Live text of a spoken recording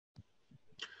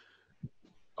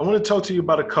I want to talk to you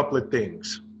about a couple of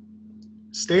things.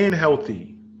 Staying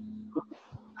healthy.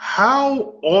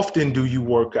 How often do you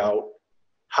work out?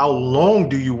 How long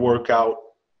do you work out?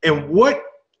 And what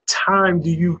time do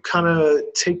you kind of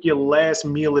take your last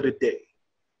meal of the day?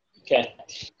 Okay.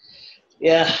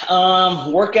 Yeah.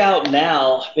 Workout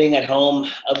now, being at home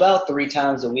about 3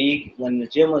 times a week. When the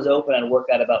gym was open, I'd work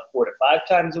out about 4 to 5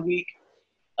 times a week.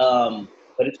 But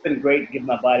it's been great to give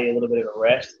my body a little bit of a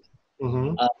rest.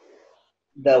 Mm-hmm.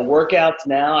 The workouts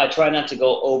now, I try not to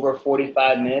go over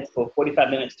 45 minutes, but 45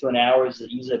 minutes to an hour is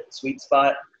usually the sweet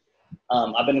spot.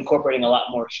 I've been incorporating a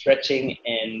lot more stretching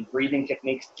and breathing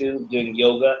techniques too, doing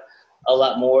yoga a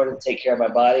lot more to take care of my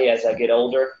body as I get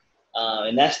older.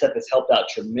 And that stuff has helped out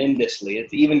tremendously.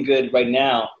 It's even good right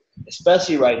now,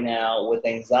 especially right now with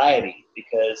anxiety,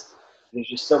 because there's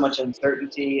just so much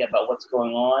uncertainty about what's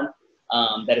going on,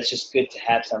 that it's just good to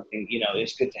have something,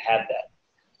 it's good to have that.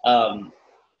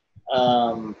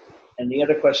 And the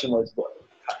other question was,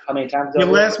 how many times? Your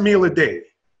last meal a day.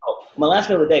 Oh, my last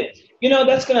meal of the day.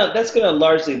 That's gonna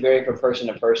largely vary from person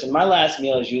to person. My last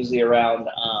meal is usually around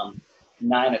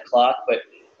 9 o'clock, but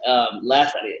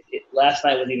last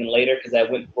night was even later because I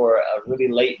went for a really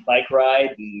late bike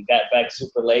ride and got back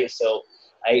super late, so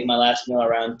I ate my last meal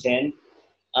around 10.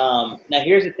 Now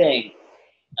here's the thing,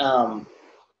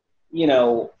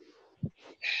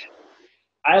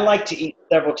 I like to eat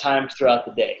several times throughout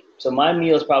the day. So my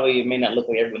meals probably may not look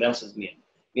like everyone else's meal,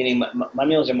 meaning my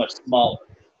meals are much smaller.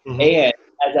 Mm-hmm.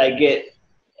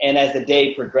 And as the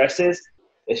day progresses,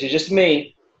 this is just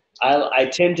me, I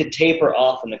tend to taper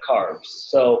off in the carbs.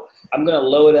 So I'm going to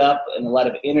load up in a lot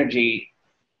of energy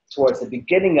towards the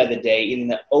beginning of the day, eating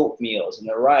the oatmeals and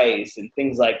the rice and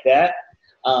things like that,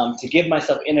 to give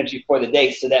myself energy for the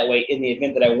day. So that way, in the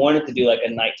event that I wanted to do like a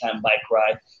nighttime bike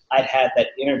ride, I'd have that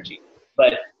energy.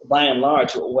 But by and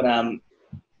large, when I'm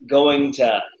going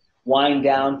to wind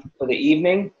down for the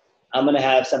evening, I'm going to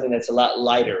have something that's a lot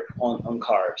lighter on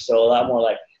carbs. So a lot more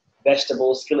like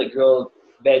vegetables, skillet grilled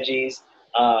veggies.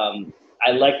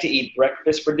 I like to eat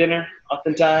breakfast for dinner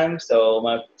oftentimes. So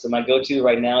my go-to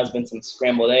right now has been some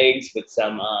scrambled eggs with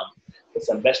some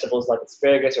vegetables like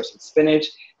asparagus or some spinach,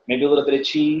 maybe a little bit of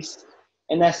cheese,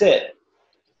 and that's it.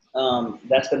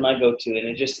 That's been my go-to. And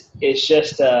it's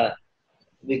just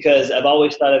because I've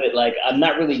always thought of it like I'm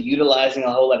not really utilizing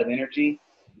a whole lot of energy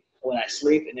when I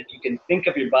sleep. And if you can think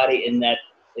of your body in that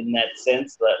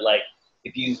sense, that like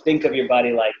if you think of your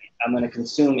body like I'm going to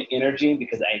consume energy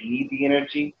because I need the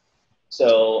energy.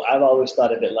 So I've always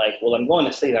thought of it like, well, I'm going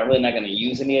to sleep. I'm really not going to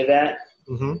use any of that.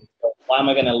 Mm-hmm. So why am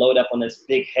I going to load up on this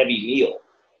big heavy meal?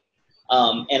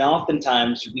 And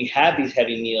oftentimes we have these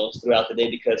heavy meals throughout the day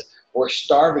because we're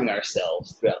starving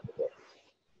ourselves throughout the day.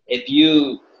 If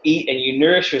you eat and you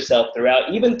nourish yourself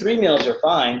throughout, even 3 meals are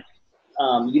fine.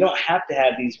 You don't have to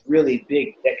have these really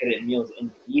big decadent meals in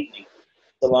the evening,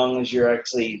 so long as you're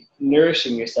actually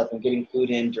nourishing yourself and getting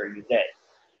food in during the day.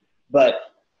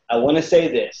 But I want to say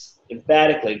this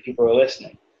emphatically to people who are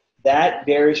listening. That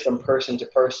varies from person to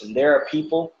person. There are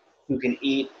people who can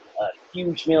eat a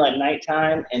huge meal at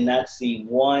nighttime, and that's the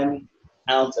 1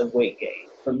 ounce of weight gain.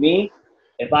 For me,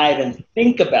 if I even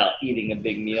think about eating a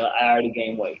big meal, I already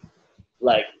gain weight.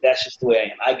 Like, that's just the way I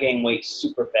am. I gain weight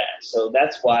super fast. So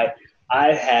that's why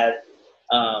I have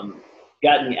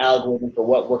gotten the algorithm for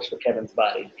what works for Kevin's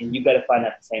body. And you got to find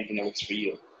out the same thing that works for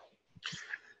you.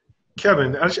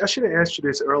 Kevin, I should have asked you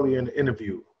this earlier in the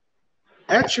interview.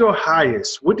 At your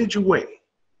highest, what did you weigh?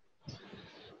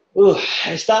 Ooh,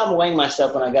 I stopped weighing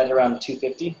myself when I got around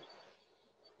 250.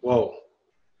 Whoa.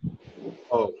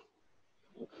 Oh.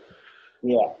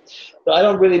 Yeah. So I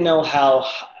don't really know how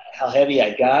heavy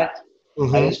I got.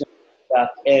 Mm-hmm. I just know.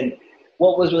 And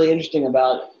what was really interesting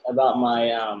about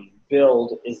my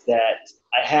build is that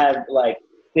I had like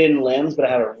thin limbs, but I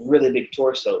had a really big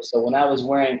torso. So when I was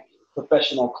wearing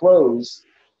professional clothes,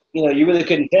 you really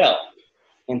couldn't tell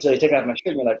until you take off my shirt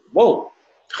and you're like, whoa,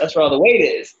 that's where all the weight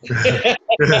is.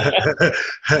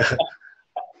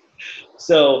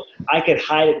 So I could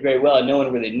hide it very well and no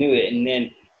one really knew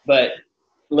it. But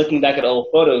looking back at old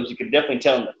photos, you could definitely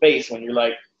tell in the face when you're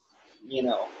like,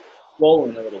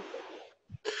 swollen a little bit.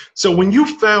 So when you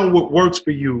found what works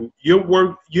for you,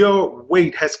 your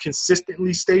weight has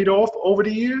consistently stayed off over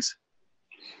the years?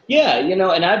 Yeah,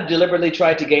 and I've deliberately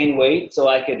tried to gain weight so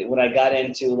I could, when I got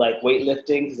into like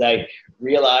weightlifting, because I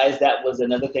realized that was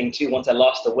another thing too. Once I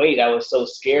lost the weight, I was so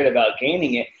scared about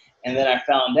gaining it. And then I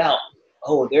found out,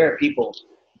 oh, there are people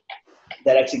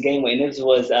that actually gain weight. And this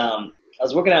was, I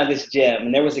was working out at this gym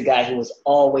and there was a guy who was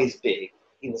always big.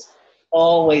 He was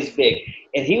always big.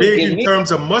 And he was big in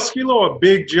terms of muscular or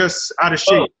big just out of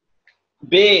shape?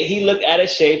 big. He looked out of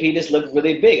shape. He just looked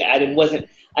really big.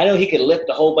 I know he could lift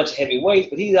a whole bunch of heavy weights,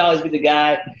 but he'd always be the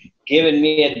guy giving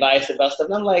me advice about stuff.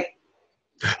 And I'm like,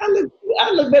 I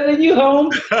look better than you,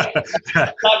 Holmes.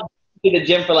 I to the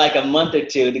gym for like a month or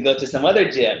two to go to some other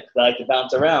gym. I like to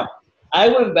bounce around. I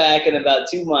went back in about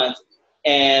 2 months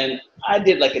and I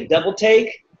did like a double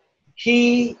take.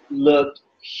 He looked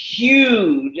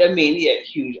huge. I mean, he had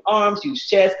huge arms, huge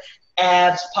chest,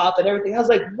 abs popping, everything. I was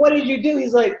like, what did you do?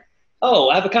 He's like, oh,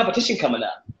 I have a competition coming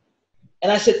up.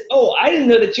 And I said, oh, I didn't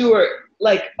know that you were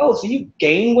like, oh, so you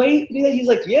gain weight? He's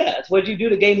like, yeah, what did you do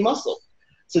to gain muscle?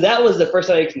 So that was the first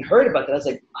time I even heard about that. I was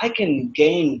like, I can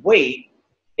gain weight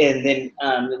and then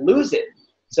lose it.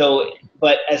 So,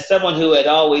 but as someone who had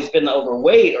always been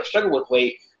overweight or struggled with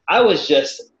weight, I was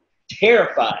just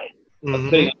terrified of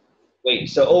putting on weight.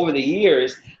 So over the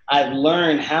years, I've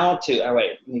learned how to, all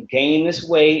right, gain this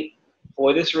weight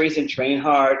for this reason, train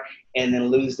hard, and then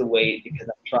lose the weight because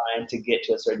I'm trying to get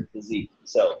to a certain physique.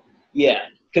 So yeah,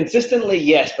 consistently,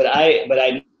 yes, but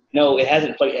I know it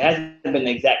hasn't been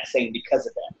the exact same because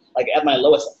of that. Like at my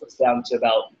lowest, I was down to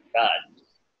about, God,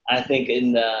 I think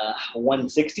in the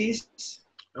 160s.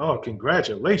 Oh,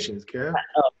 congratulations, Kev.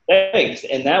 Oh, thanks.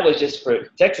 And that was just for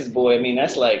Texas boy. I mean,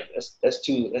 that's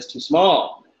too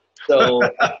small. So,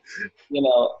 you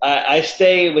know, I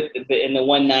stay in the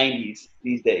 190s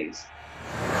these days.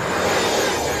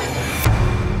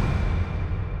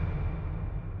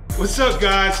 What's up,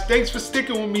 guys? Thanks for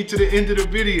sticking with me to the end of the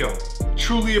video.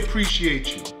 Truly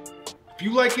appreciate you. If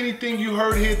you like anything you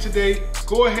heard here today,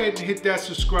 go ahead and hit that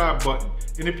subscribe button.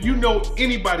 And if you know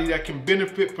anybody that can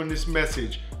benefit from this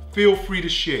message, feel free to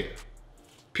share.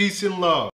 Peace and love.